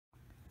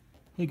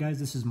Hey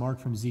guys, this is Mark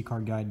from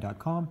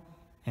zcarguide.com,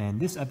 and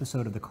this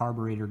episode of the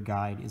Carburetor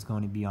Guide is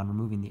going to be on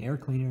removing the air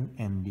cleaner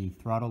and the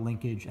throttle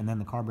linkage and then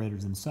the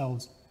carburetors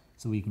themselves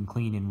so we can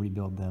clean and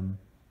rebuild them.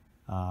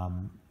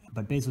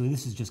 But basically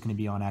this is just going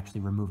to be on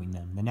actually removing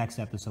them. The next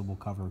episode will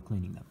cover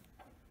cleaning them.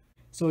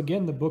 So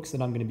again, the books that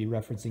I'm going to be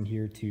referencing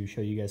here to show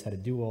you guys how to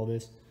do all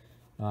this.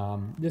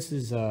 This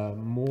is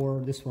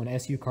this one,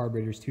 SU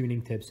Carburetors,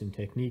 Tuning Tips and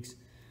Techniques,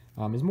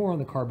 is more on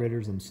the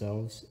carburetors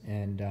themselves,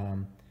 and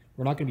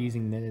we're not going to be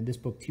using this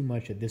book too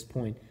much at this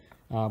point,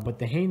 but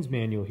the Haynes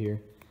manual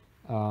here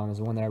is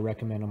the one that I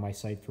recommend on my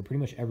site for pretty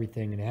much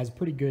everything, and it has a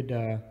pretty good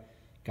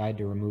guide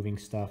to removing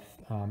stuff.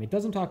 It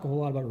doesn't talk a whole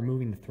lot about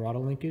removing the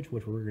throttle linkage,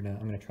 which I'm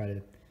gonna try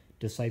to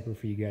decipher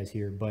for you guys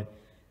here, but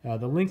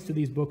the links to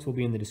these books will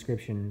be in the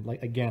description.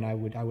 Like again, I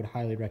would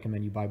highly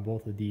recommend you buy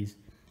both of these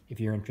if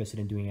you're interested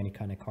in doing any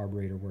kind of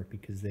carburetor work,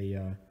 because they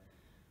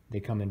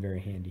come in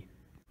very handy.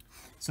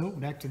 So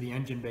back to the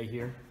engine bay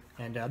here.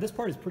 And this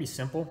part is pretty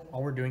simple.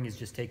 All we're doing is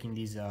just taking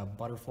these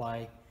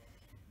butterfly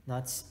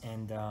nuts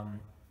and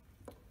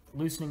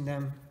loosening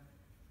them.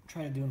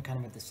 Try to do them kind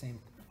of at the same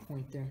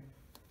point there.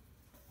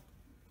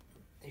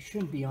 They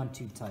shouldn't be on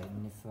too tight,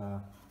 and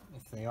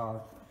if they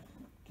are,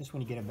 just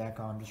when you get it back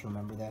on, just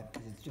remember that,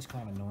 because it's just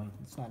kind of annoying.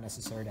 It's not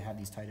necessary to have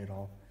these tight at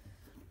all.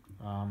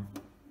 But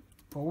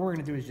what we're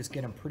going to do is just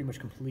get them pretty much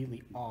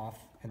completely off,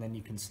 and then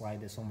you can slide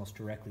this almost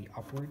directly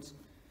upwards.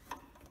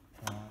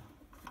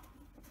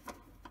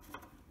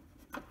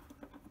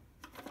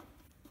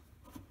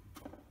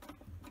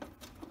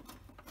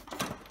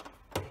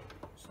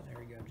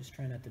 Just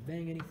try not to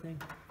bang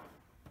anything,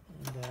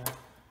 and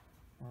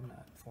I'm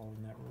not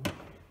following that rule.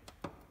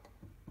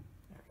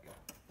 There we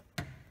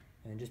go.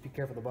 And just be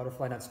careful the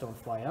butterfly nuts don't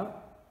fly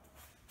out.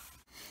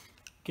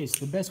 Okay,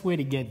 so the best way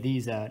to get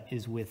these out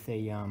is with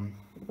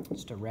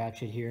just a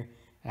ratchet here,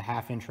 a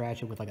 1/2-inch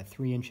ratchet with like a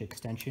 3-inch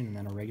extension, and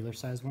then a regular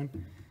size one,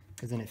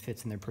 because then it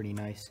fits in there pretty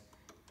nice.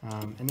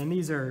 And then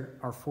these are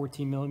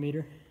 14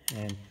 millimeter,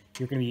 and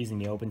you're going to be using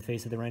the open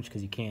face of the wrench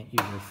because you can't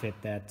usually fit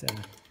that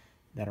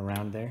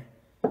around there.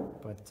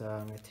 But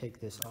I'm going to take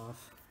this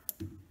off.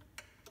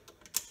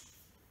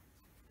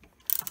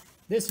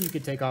 This you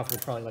could take off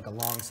with probably like a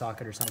long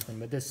socket or something,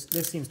 but this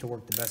seems to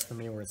work the best for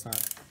me where it's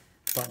not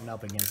buttoned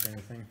up against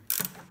anything.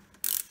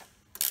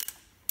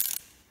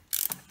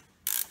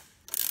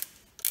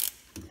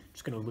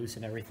 Just going to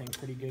loosen everything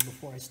pretty good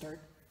before I start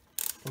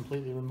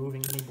completely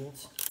removing any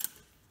bolts.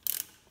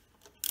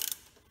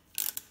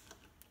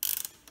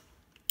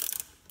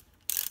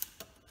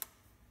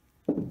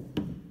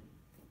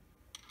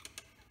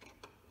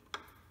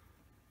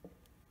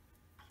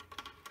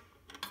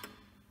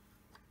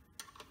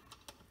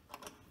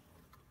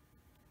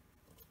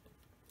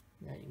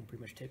 Now you can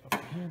pretty much take off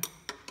your hand.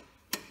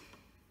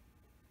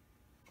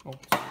 Oh,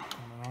 going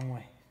the wrong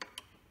way.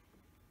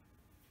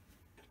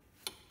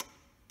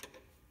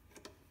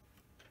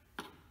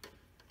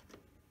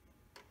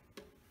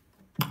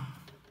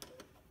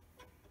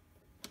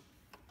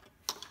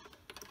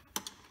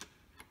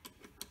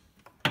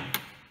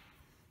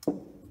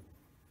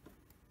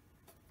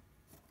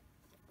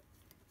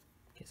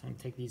 Okay, so I'm going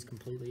to take these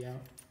completely out.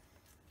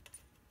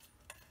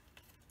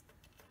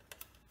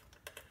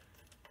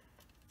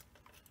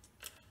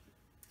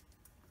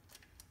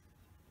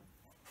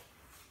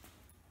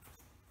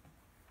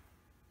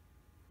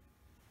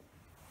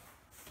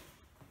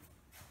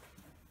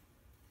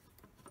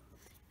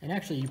 And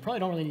actually, you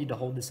probably don't really need to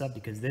hold this up,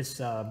 because this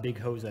big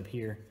hose up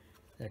here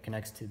that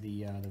connects to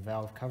the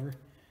valve cover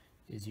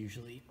is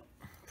usually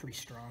pretty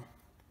strong.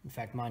 In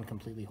fact, mine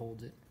completely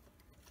holds it.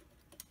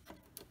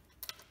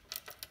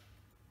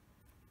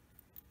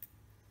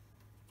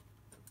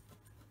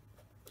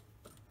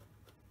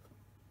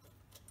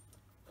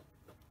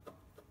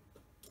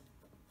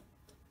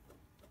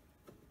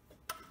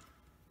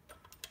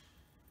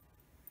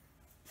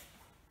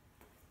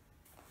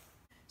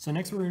 So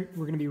next we're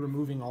going to be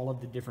removing all of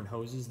the different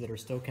hoses that are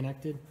still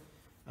connected,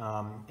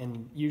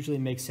 and usually it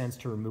makes sense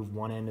to remove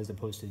one end as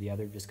opposed to the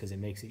other, just because it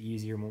makes it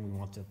easier when we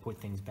want to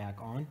put things back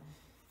on.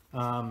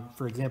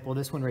 For example,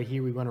 this one right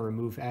here we want to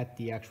remove at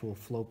the actual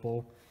float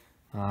bowl.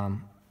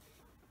 Mine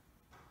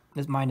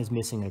is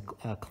missing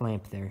a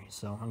clamp there,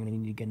 so I'm going to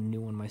need to get a new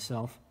one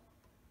myself,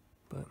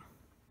 but it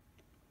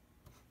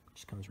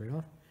just comes right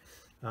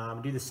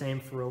off. Do the same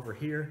for over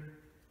here.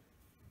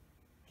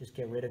 Just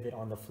get rid of it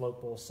on the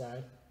float bowl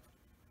side.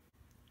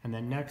 And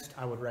then next,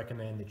 I would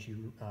recommend that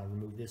you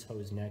remove this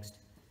hose next,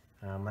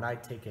 and I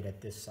take it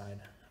at this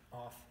side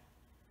off.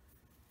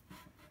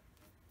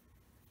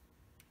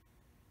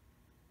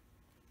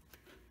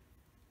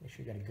 Make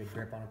sure you got a good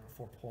grip on it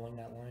before pulling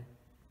that line.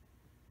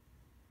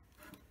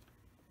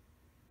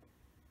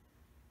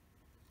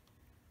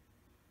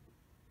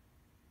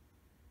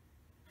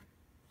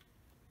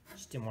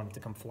 Just didn't want it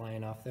to come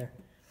flying off there.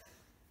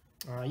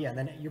 Yeah, and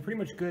then you're pretty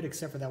much good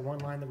except for that one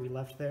line that we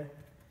left there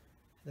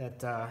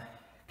that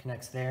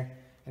connects there,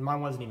 and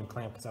mine wasn't even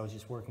clamped because I was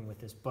just working with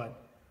this,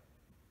 but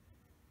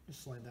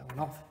just slide that one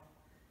off,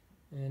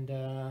 and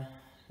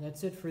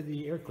that's it for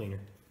the air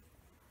cleaner.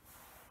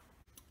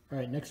 All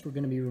right, next we're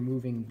going to be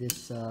removing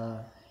this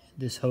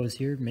this hose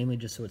here, mainly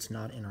just so it's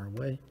not in our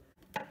way.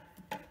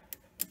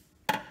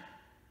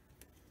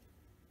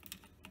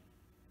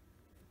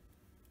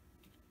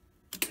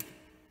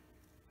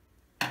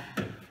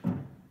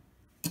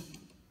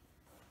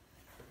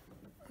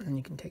 And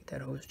you can take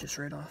that hose just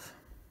right off.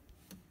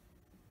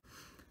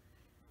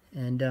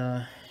 And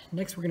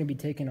next we're going to be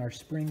taking our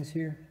springs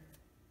here.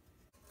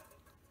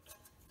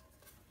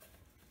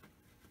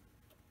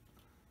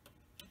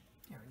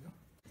 There we go.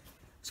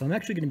 So I'm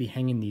actually going to be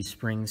hanging these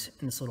springs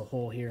in this little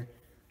hole here,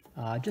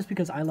 just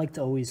because I like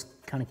to always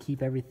kind of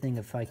keep everything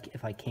if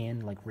I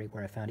can, like right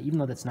where I found it, even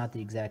though that's not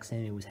the exact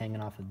same. It was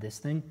hanging off of this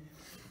thing.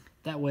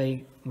 That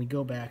way, when we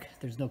go back,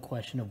 there's no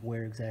question of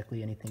where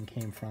exactly anything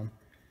came from.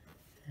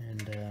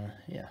 And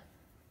yeah.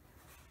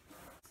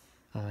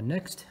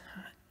 Next,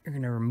 you're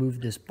going to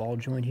remove this ball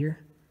joint here.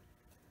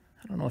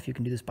 I don't know if you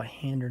can do this by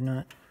hand or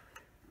not.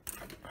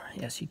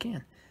 Yes, you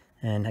can.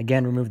 And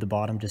again, remove the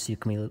bottom just so you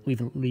can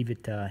leave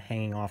it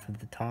hanging off of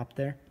the top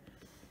there.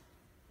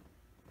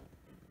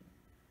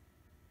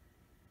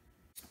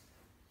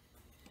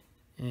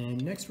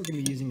 And next we're going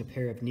to be using a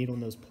pair of needle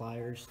nose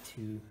pliers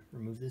to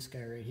remove this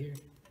guy right here.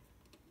 It's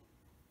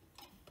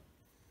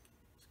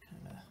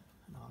kind of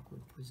an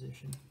awkward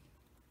position.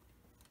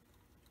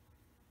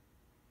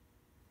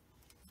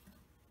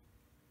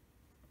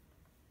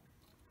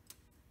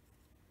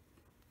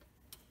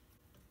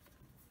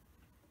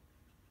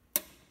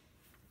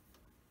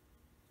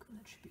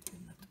 That should be good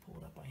enough to pull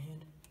it up by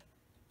hand.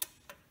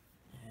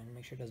 And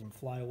make sure it doesn't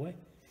fly away.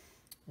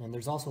 And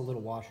there's also a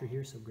little washer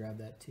here, so grab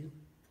that too.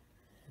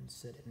 And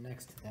set it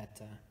next to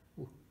that,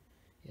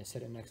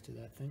 set it next to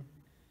that thing.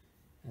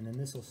 And then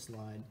this will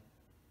slide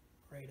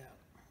right out,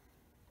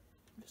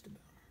 just about.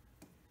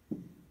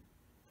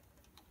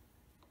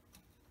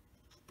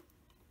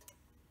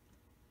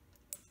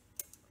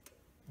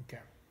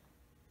 Okay.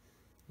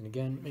 And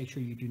again, make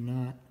sure you do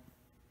not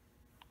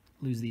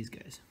lose these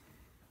guys.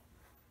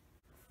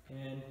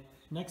 And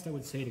next I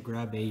would say to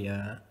grab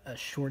a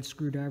short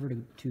screwdriver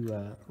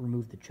to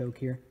remove the choke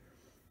here.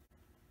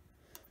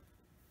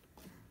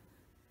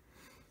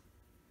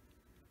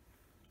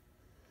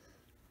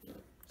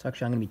 So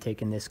actually I'm going to be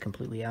taking this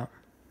completely out.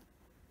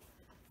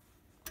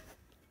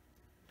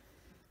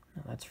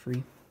 Now that's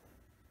free.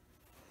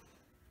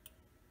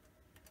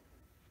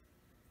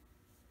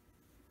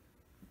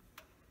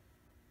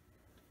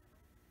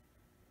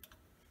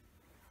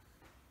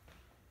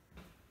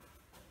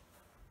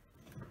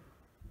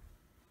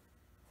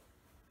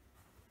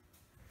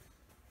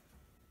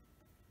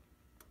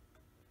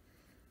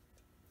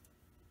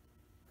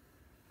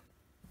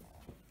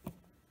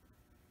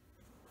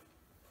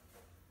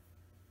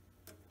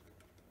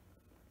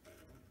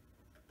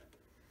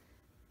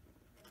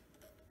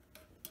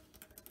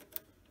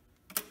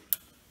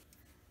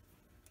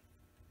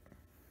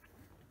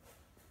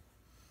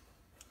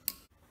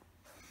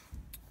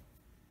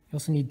 You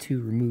also need to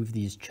remove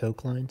these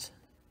choke lines.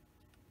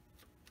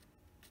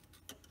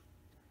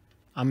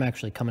 I'm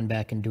actually coming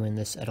back and doing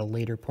this at a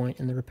later point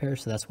in the repair,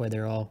 so that's why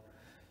they're all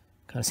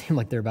kind of seem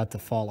like they're about to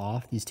fall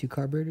off, these two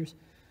carburetors.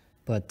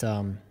 But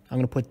I'm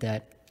going to put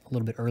that a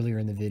little bit earlier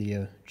in the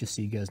video, just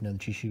so you guys know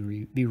that you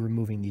should be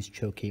removing these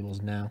choke cables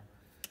now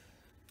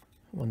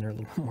when they're a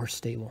little more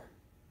stable.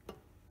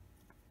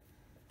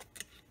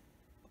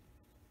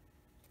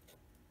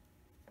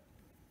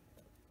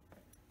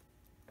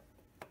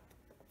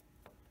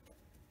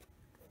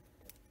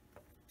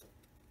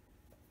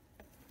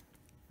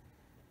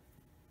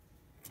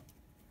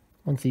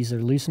 Once these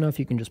are loose enough,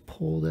 you can just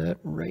pull that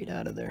right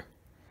out of there.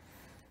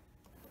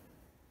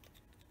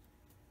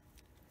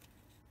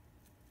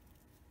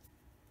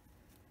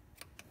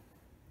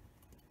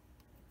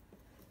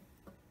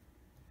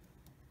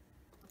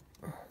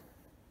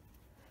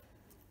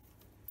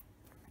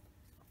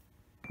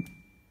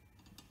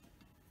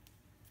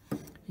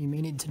 You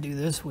may need to do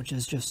this, which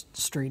is just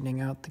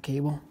straightening out the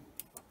cable.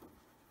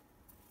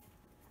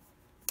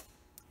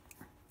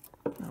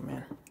 Oh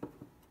man.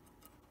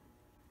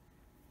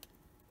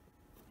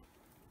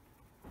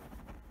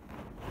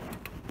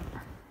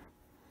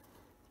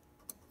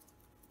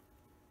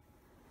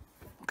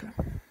 Okay.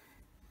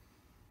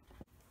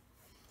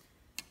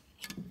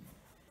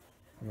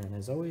 And then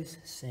as always,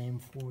 same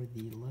for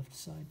the left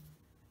side.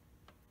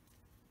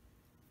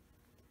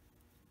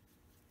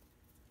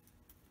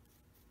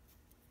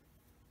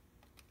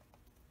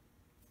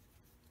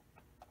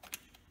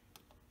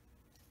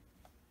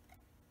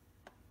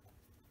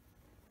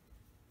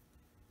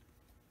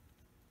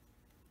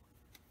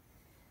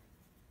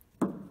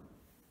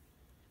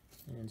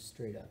 And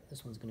straight up.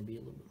 This one's going to be a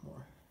little bit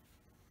more.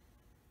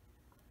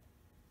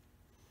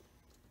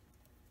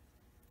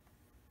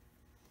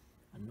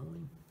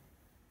 Annoying.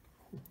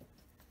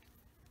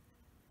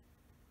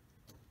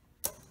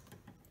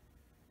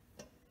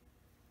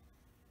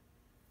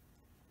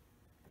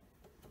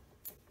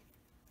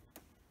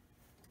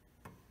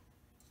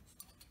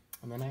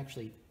 I'm going to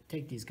actually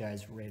take these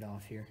guys right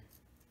off here.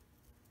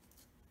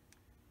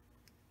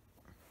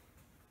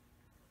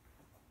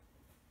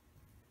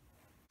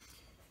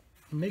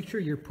 Make sure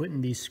you're putting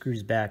these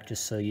screws back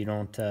just so you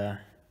don't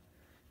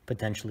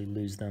potentially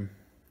lose them.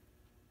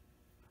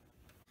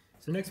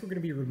 So next we're going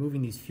to be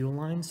removing these fuel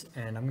lines,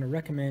 and I'm going to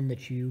recommend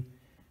that you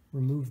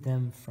remove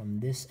them from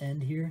this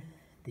end here,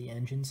 the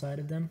engine side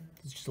of them.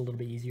 It's just a little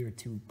bit easier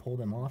to pull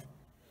them off.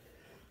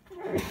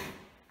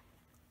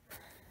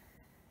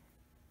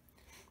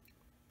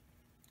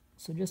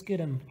 So just get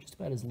them just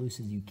about as loose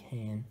as you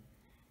can.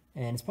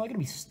 And it's probably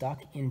going to be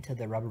stuck into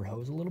the rubber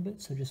hose a little bit,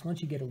 so just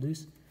once you get it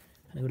loose,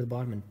 kind of go to the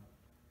bottom and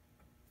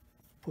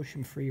push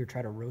them free or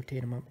try to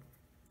rotate them up.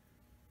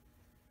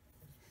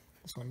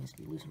 This one needs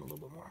to be loosened a little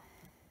bit more.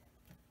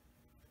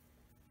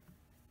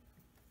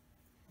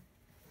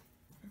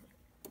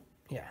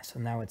 Yeah, so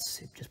now it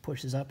just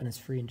pushes up and it's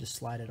free, and just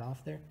slide it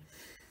off there.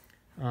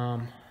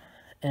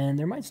 And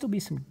there might still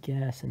be some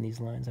gas in these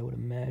lines, I would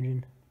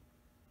imagine.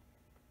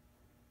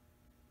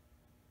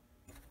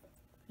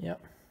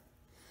 Yep.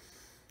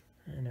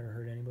 I never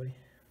hurt anybody.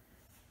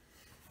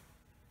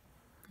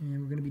 And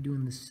we're going to be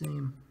doing the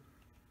same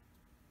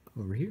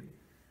over here.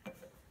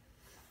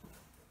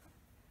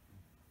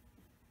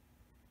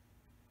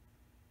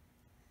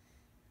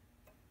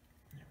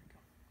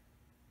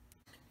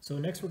 So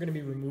next we're going to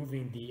be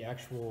removing the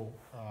actual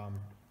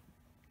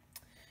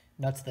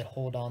nuts that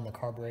hold on the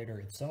carburetor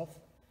itself.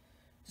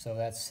 So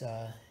that's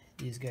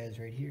these guys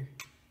right here.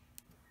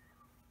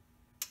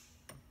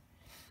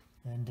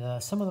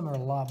 And some of them are a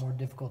lot more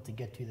difficult to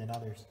get to than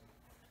others.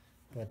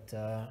 But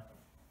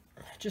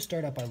just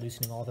start out by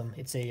loosening all of them.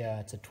 It's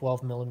a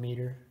 12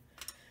 millimeter,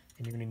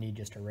 and you're going to need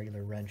just a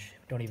regular wrench.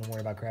 Don't even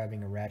worry about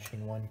grabbing a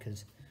ratcheting one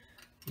because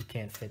you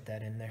can't fit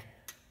that in there.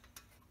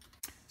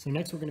 So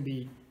next we're going to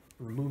be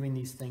removing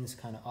these things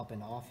kind of up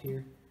and off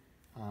here.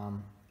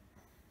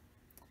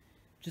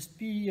 Just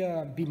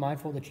be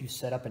mindful that you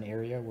set up an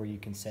area where you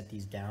can set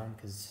these down,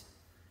 because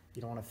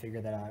you don't want to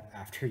figure that out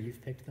after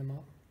you've picked them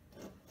up.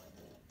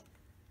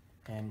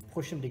 And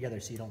push them together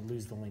so you don't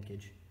lose the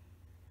linkage.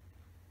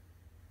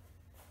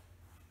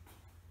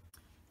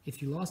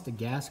 If you lost a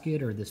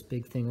gasket or this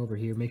big thing over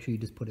here, make sure you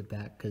just put it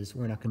back, because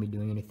we're not going to be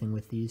doing anything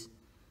with these.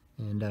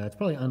 And it's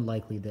probably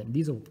unlikely that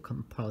these will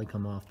probably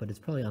come off, but it's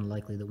probably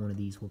unlikely that one of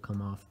these will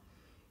come off.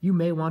 You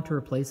may want to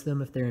replace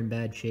them if they're in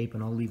bad shape,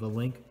 and I'll leave a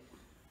link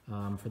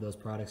for those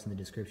products in the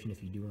description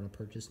if you do want to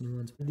purchase new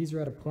ones. These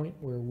are at a point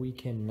where we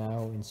can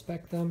now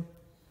inspect them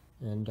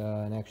and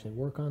actually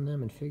work on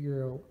them and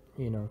figure out,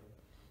 you know,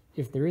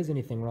 if there is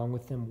anything wrong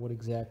with them, what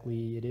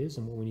exactly it is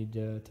and what we need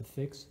to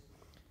fix.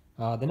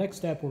 The next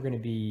step, we're going to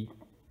be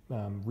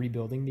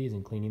rebuilding these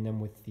and cleaning them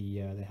with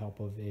the help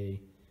of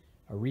a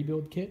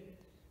rebuild kit.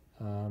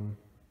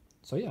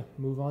 So yeah,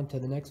 move on to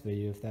the next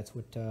video if that's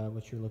what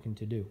you're looking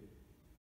to do.